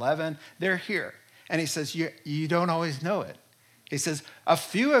 Corinthians 11. They're here. And he says, you don't always know it. He says, a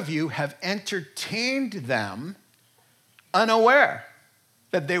few of you have entertained them unaware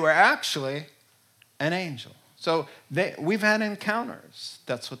that they were actually an angel. So we've had encounters.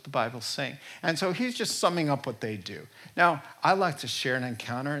 That's what the Bible's saying. And so he's just summing up what they do. Now, I like to share an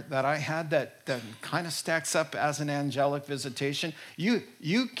encounter that I had that kind of stacks up as an angelic visitation.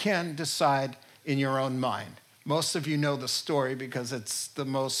 You can decide in your own mind. Most of you know the story because it's the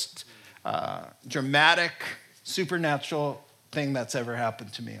most dramatic, supernatural thing that's ever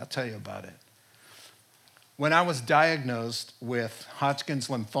happened to me. I'll tell you about it. When I was diagnosed with Hodgkin's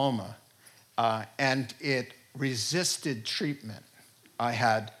lymphoma, and it resisted treatment, I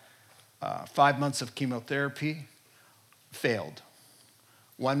had 5 months of chemotherapy, failed.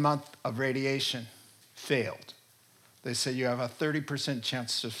 1 month of radiation, failed. They said, you have a 30%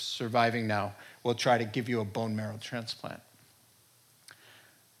 chance of surviving now. We'll try to give you a bone marrow transplant.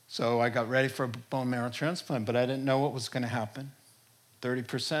 So I got ready for a bone marrow transplant, but I didn't know what was going to happen.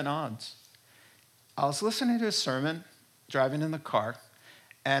 30% odds. I was listening to a sermon, driving in the car,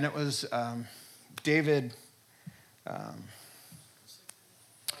 and it was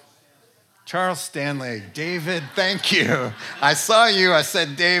Charles Stanley. David, thank you. I saw you, I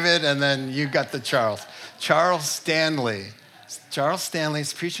said David, and then you got the Charles. Charles Stanley. Charles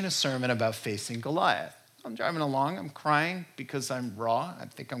Stanley's preaching a sermon about facing Goliath. I'm driving along, I'm crying because I'm raw. I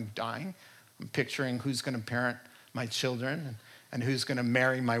think I'm dying. I'm picturing who's going to parent my children and who's going to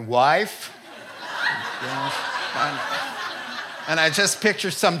marry my wife. And I just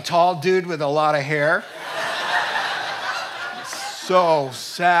picture some tall dude with a lot of hair. So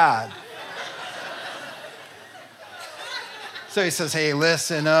sad. So he says, hey,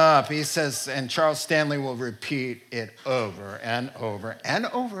 listen up. He says, and Charles Stanley will repeat it over and over and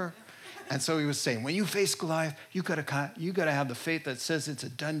over. And so he was saying, when you face Goliath, you gotta have the faith that says it's a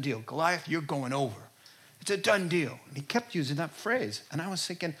done deal. Goliath, you're going over. It's a done deal. And he kept using that phrase. And I was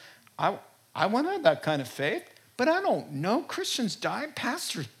thinking, I want to have that kind of faith, but I don't know. Christians die,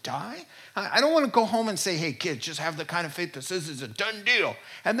 pastors die. I don't want to go home and say, hey, kids, just have the kind of faith that says it's a done deal.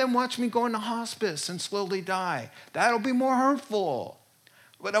 And then watch me go into hospice and slowly die. That'll be more hurtful.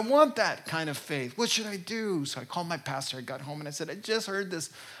 But I want that kind of faith. What should I do? So I called my pastor. I got home and I said, I just heard this.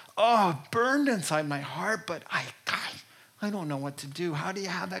 Oh, burned inside my heart, but I don't know what to do. How do you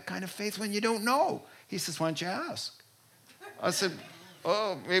have that kind of faith when you don't know? He says, why don't you ask? I said,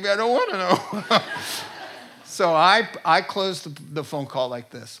 oh, maybe I don't want to know. So I closed the phone call like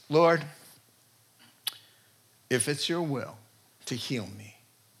this. Lord, if it's your will to heal me,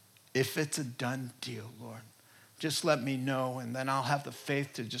 if it's a done deal, Lord, just let me know, and then I'll have the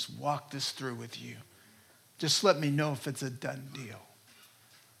faith to just walk this through with you. Just let me know if it's a done deal.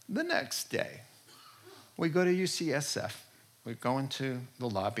 The next day, we go to UCSF. We go into the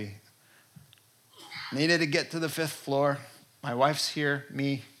lobby. Needed to get to the 5th floor. My wife's here,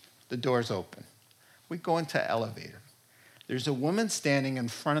 me, the door's open. We go into the elevator. There's a woman standing in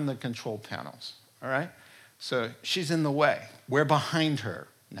front of the control panels, all right? So she's in the way. We're behind her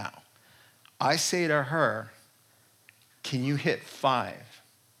now. I say to her, can you hit 5?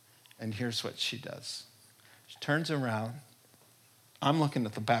 And here's what she does. She turns around. I'm looking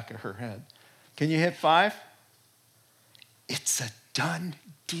at the back of her head. Can you hit 5? It's a done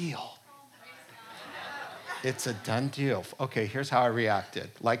deal. It's a done deal. Okay, here's how I reacted.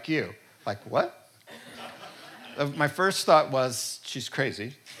 Like you. Like, what? My first thought was, she's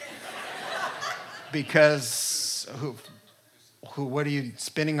crazy. Because, what are you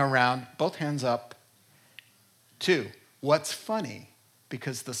spinning around? Both hands up. 2, what's funny?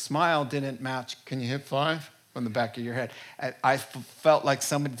 Because the smile didn't match. Can you hit 5? On the back of your head. I felt like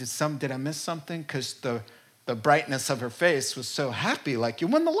did I miss something? Because the brightness of her face was so happy, like you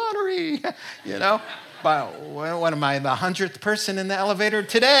won the lottery, you know? But what am I, the 100th person in the elevator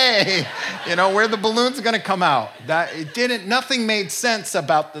today? You know, where the balloon's gonna come out? Nothing made sense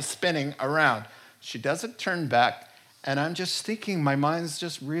about the spinning around. She doesn't turn back, and I'm just thinking, my mind's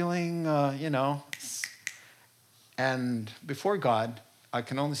just reeling, you know. And before God, I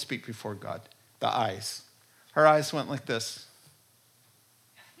can only speak before God, the eyes. Her eyes went like this.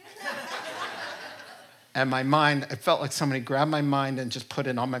 And my mind, it felt like somebody grabbed my mind and just put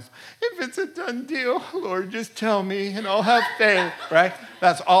it on my, if it's a done deal, Lord, just tell me and I'll have faith, right?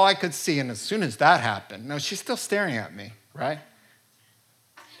 That's all I could see. And as soon as that happened, no, she's still staring at me, right?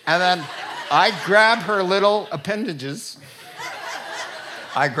 And then I grab her little appendages.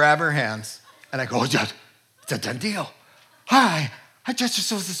 I grab her hands and I go, it's a done deal. Hi, I just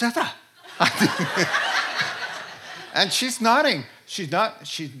saw this. And she's nodding. She's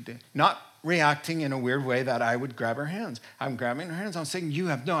not reacting in a weird way that I would grab her hands. I'm grabbing her hands. I'm saying, you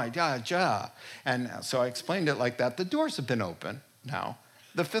have no idea. Ja. And so I explained it like that. The doors have been open now.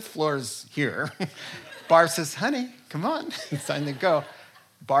 The 5th floor is here. Barb says, honey, come on. It's time to go.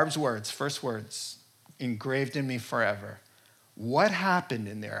 Barb's words, first words, engraved in me forever. What happened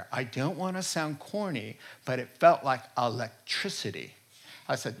in there? I don't want to sound corny, but it felt like electricity.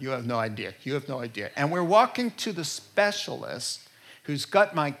 I said, you have no idea. You have no idea. And we're walking to the specialist who's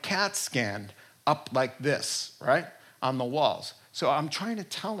got my CAT scanned up like this, right, on the walls. So I'm trying to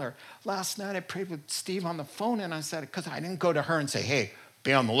tell her, last night I prayed with Steve on the phone, and I said, because I didn't go to her and say, hey,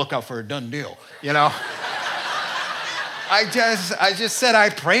 be on the lookout for a done deal, you know. I just said I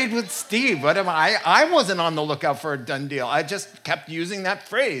prayed with Steve. What am I wasn't on the lookout for a done deal. I just kept using that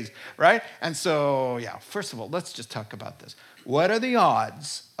phrase, right? And so, yeah, first of all, let's just talk about this. What are the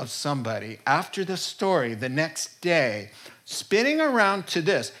odds of somebody after the story the next day spinning around to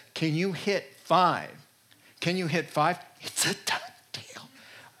this? Can you hit 5? Can you hit 5? It's a done deal.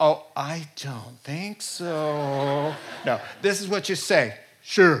 Oh, I don't think so. No, this is what you say.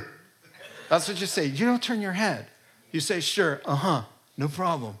 Sure. That's what you say. You don't turn your head. You say, sure, no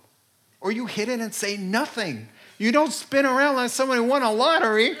problem. Or you hit it and say nothing. You don't spin around like somebody won a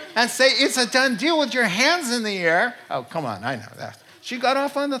lottery and say it's a done deal with your hands in the air. Oh, come on, I know that. She got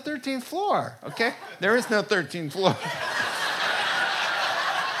off on the 13th floor, okay? There is no 13th floor.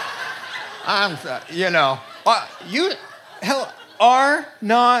 Are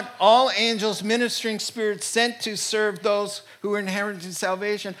not all angels ministering spirits sent to serve those who are inheriting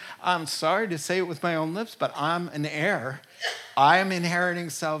salvation? I'm sorry to say it with my own lips, but I'm an heir. I am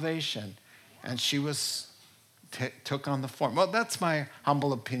inheriting salvation. And she took on the form. Well, that's my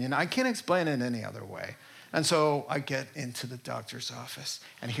humble opinion. I can't explain it any other way. And so I get into the doctor's office,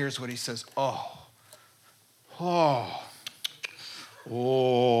 and here's what he says. Ooh.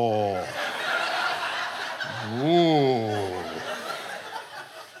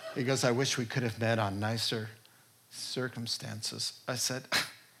 He goes, I wish we could have met on nicer circumstances. I said,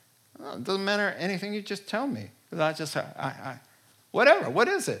 oh, it doesn't matter anything you just tell me. Whatever, what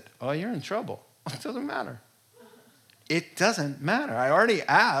is it? Oh, you're in trouble. It doesn't matter. It doesn't matter. I already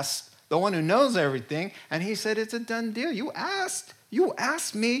asked the one who knows everything, and he said it's a done deal. You asked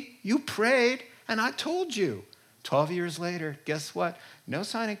me, you prayed, and I told you. 12 years later, guess what? No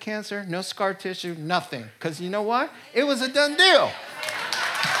sign of cancer, no scar tissue, nothing. Because you know what? It was a done deal.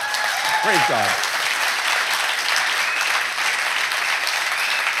 Praise God.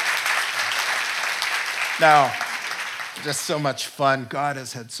 Now, just so much fun. God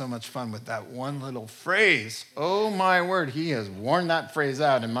has had so much fun with that one little phrase. Oh my word, he has worn that phrase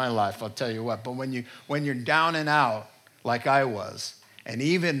out in my life, I'll tell you what. But when you're down and out, like I was, and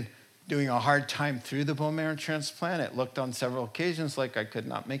even doing a hard time through the bone marrow transplant, it looked on several occasions like I could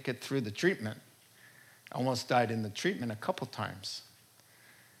not make it through the treatment. I almost died in the treatment a couple times.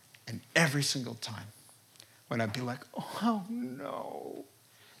 And every single time, when I'd be like, oh no,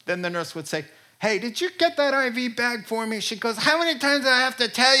 then the nurse would say, hey, did you get that IV bag for me? She goes, how many times do I have to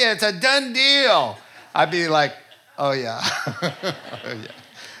tell you it's a done deal? I'd be like, oh yeah. Oh, yeah.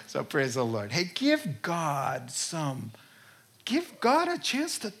 So praise the Lord. Hey, give God a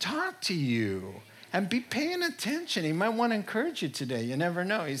chance to talk to you and be paying attention. He might want to encourage you today. You never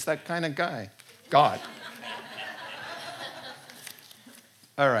know. He's that kind of guy. God.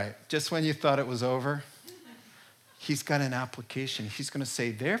 All right, just when you thought it was over, he's got an application. He's going to say,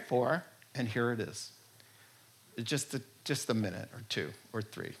 therefore, and here it is. Just a minute or 2 or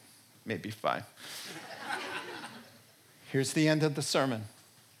 3, maybe 5. Here's the end of the sermon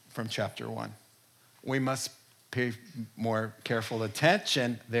from chapter 1. We must pay more careful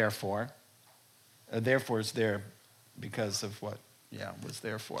attention, therefore. Therefore is there because of what, was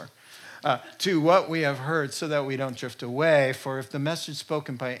there for. To what we have heard so that we don't drift away. For if the message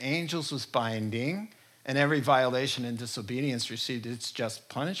spoken by angels was binding, and every violation and disobedience received its just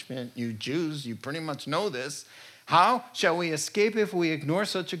punishment, you Jews, you pretty much know this, how shall we escape if we ignore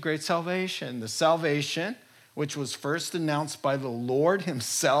such a great salvation? The salvation which was first announced by the Lord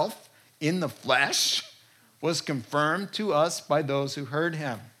himself in the flesh was confirmed to us by those who heard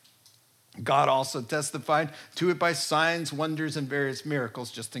him. God also testified to it by signs, wonders, and various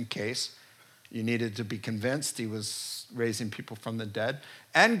miracles, just in case you needed to be convinced he was raising people from the dead,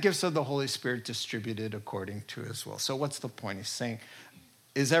 and gifts of the Holy Spirit distributed according to his will. So what's the point? He's saying,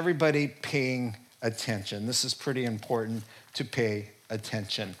 is everybody paying attention? This is pretty important to pay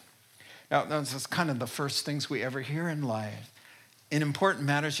attention. Now, that's kind of the first things we ever hear in life. In important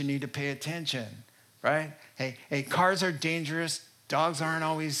matters, you need to pay attention, right? Hey, cars are dangerous. Dogs aren't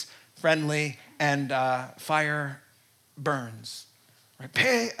always friendly, and fire burns. Right?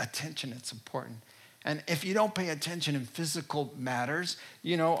 Pay attention, it's important. And if you don't pay attention in physical matters,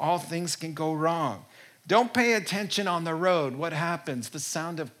 all things can go wrong. Don't pay attention on the road. What happens? The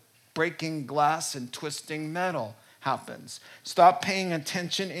sound of breaking glass and twisting metal happens. Stop paying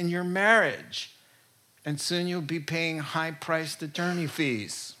attention in your marriage, and soon you'll be paying high-priced attorney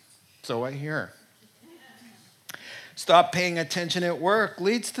fees. So I hear. Stop paying attention at work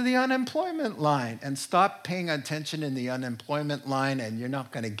leads to the unemployment line, and stop paying attention in the unemployment line, and you're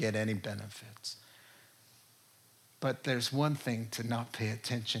not going to get any benefits. But there's one thing to not pay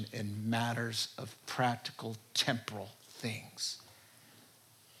attention in matters of practical, temporal things,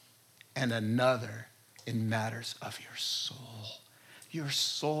 and another in matters of your soul. Your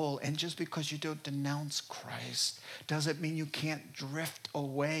soul. And just because you don't denounce Christ doesn't mean you can't drift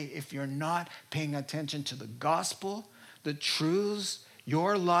away if you're not paying attention to the gospel, the truths,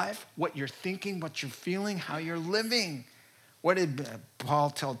 your life, what you're thinking, what you're feeling, how you're living. What did Paul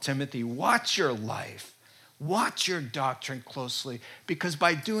tell Timothy? Watch your life. Watch your doctrine closely, because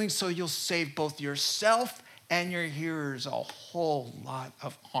by doing so, you'll save both yourself and your hearers a whole lot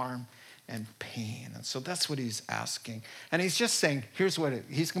of harm and pain. And so that's what he's asking. And he's just saying, here's what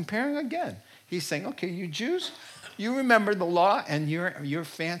he's comparing again. He's saying, okay, you Jews, you remember the law, and your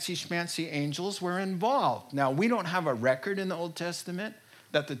fancy schmancy angels were involved. Now, we don't have a record in the Old Testament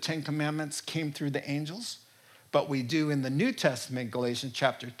that the Ten Commandments came through the angels. But we do in the New Testament. Galatians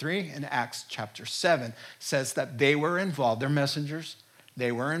chapter 3 and Acts chapter 7 says that they were involved. They're messengers.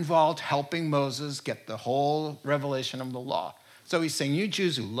 They were involved helping Moses get the whole revelation of the law. So he's saying, you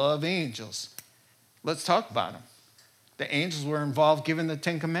Jews who love angels, let's talk about them. The angels were involved giving the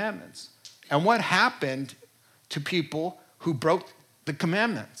Ten Commandments. And what happened to people who broke the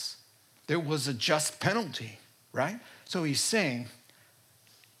commandments? There was a just penalty, right? So he's saying,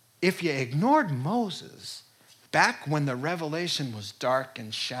 if you ignored Moses, back when the revelation was dark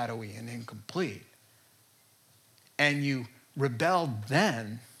and shadowy and incomplete, and you rebelled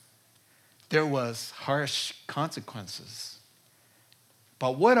then, there was harsh consequences.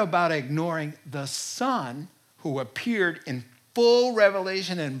 But what about ignoring the Son who appeared in full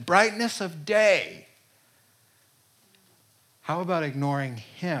revelation and brightness of day? How about ignoring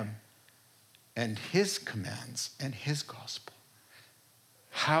him and his commands and his gospel?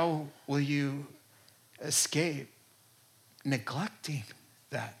 How will you escape neglecting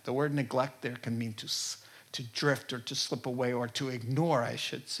that? The word neglect there can mean to drift or to slip away or to ignore, I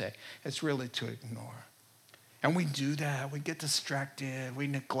should say. It's really to ignore. And we do that. We get distracted. We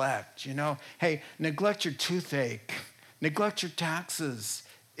neglect, Hey, neglect your toothache. Neglect your taxes.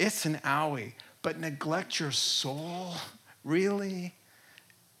 It's an owie. But neglect your soul? Really?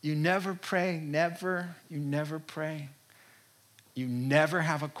 You never pray? Never? You never pray? You never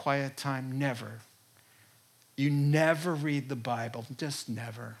have a quiet time? Never. You never read the Bible? Just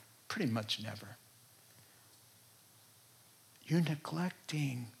never. Pretty much never. You're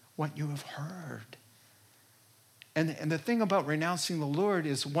neglecting what you have heard. And the thing about renouncing the Lord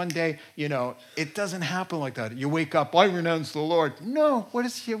is one day, it doesn't happen like that. You wake up, I renounce the Lord. No, what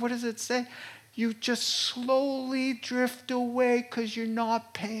does it say? You just slowly drift away because you're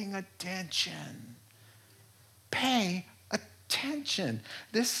not paying attention. Pay attention.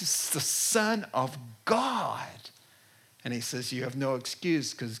 This is the Son of God. And he says you have no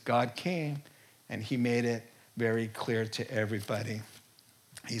excuse because God came and he made it very clear to everybody.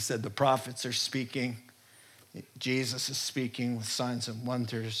 He said the prophets are speaking. Jesus is speaking with signs and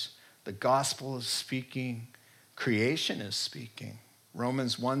wonders. The gospel is speaking. Creation is speaking.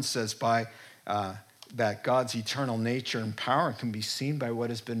 Romans 1 says that God's eternal nature and power can be seen by what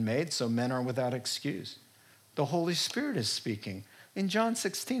has been made, so men are without excuse. The Holy Spirit is speaking. In John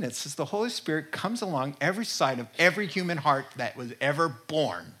 16, it says the Holy Spirit comes along every side of every human heart that was ever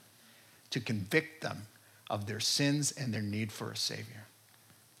born to convict them of their sins and their need for a Savior.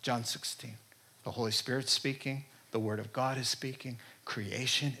 John 16. The Holy Spirit's speaking. The Word of God is speaking.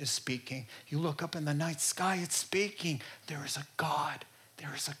 Creation is speaking. You look up in the night sky, it's speaking. There is a God.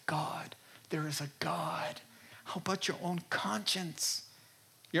 There is a God. There is a God. How about your own conscience?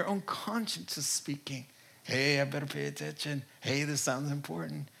 Your own conscience is speaking. Hey, I better pay attention. Hey, this sounds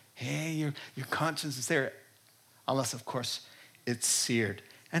important. Hey, your conscience is there. Unless, of course, it's seared.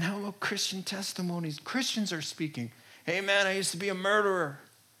 And how about Christian testimonies? Christians are speaking. Hey, man, I used to be a murderer.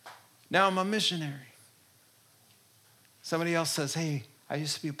 Now I'm a missionary. Somebody else says, hey, I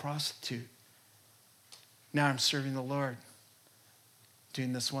used to be a prostitute. Now I'm serving the Lord,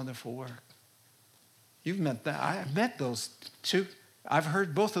 doing this wonderful work. You've met that. I've met those two. I've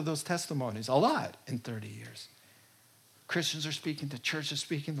heard both of those testimonies a lot in 30 years. Christians are speaking, the church is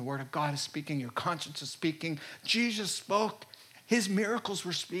speaking, the word of God is speaking, your conscience is speaking. Jesus spoke. His miracles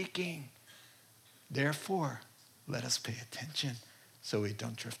were speaking. Therefore, let us pay attention so we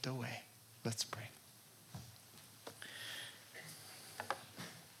don't drift away. Let's pray.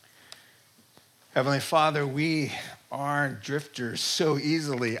 Heavenly Father, we are drifters so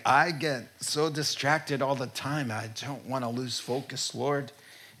easily. I get so distracted all the time. I don't want to lose focus, Lord,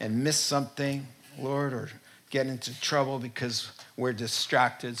 and miss something, Lord, or get into trouble because we're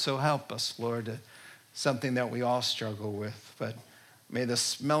distracted. So help us, Lord, something that we all struggle with. But may the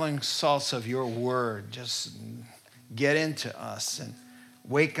smelling salts of your word just get into us and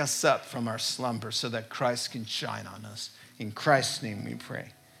wake us up from our slumber so that Christ can shine on us. In Christ's name we pray.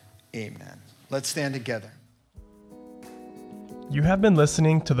 Amen. Let's stand together. You have been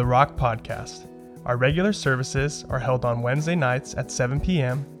listening to the Rock Podcast. Our regular services are held on Wednesday nights at 7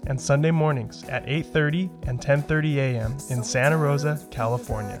 p.m. and Sunday mornings at 8:30 and 10:30 a.m. in Santa Rosa,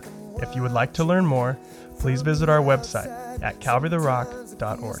 California. If you would like to learn more, please visit our website at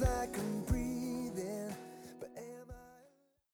calvarytherock.org.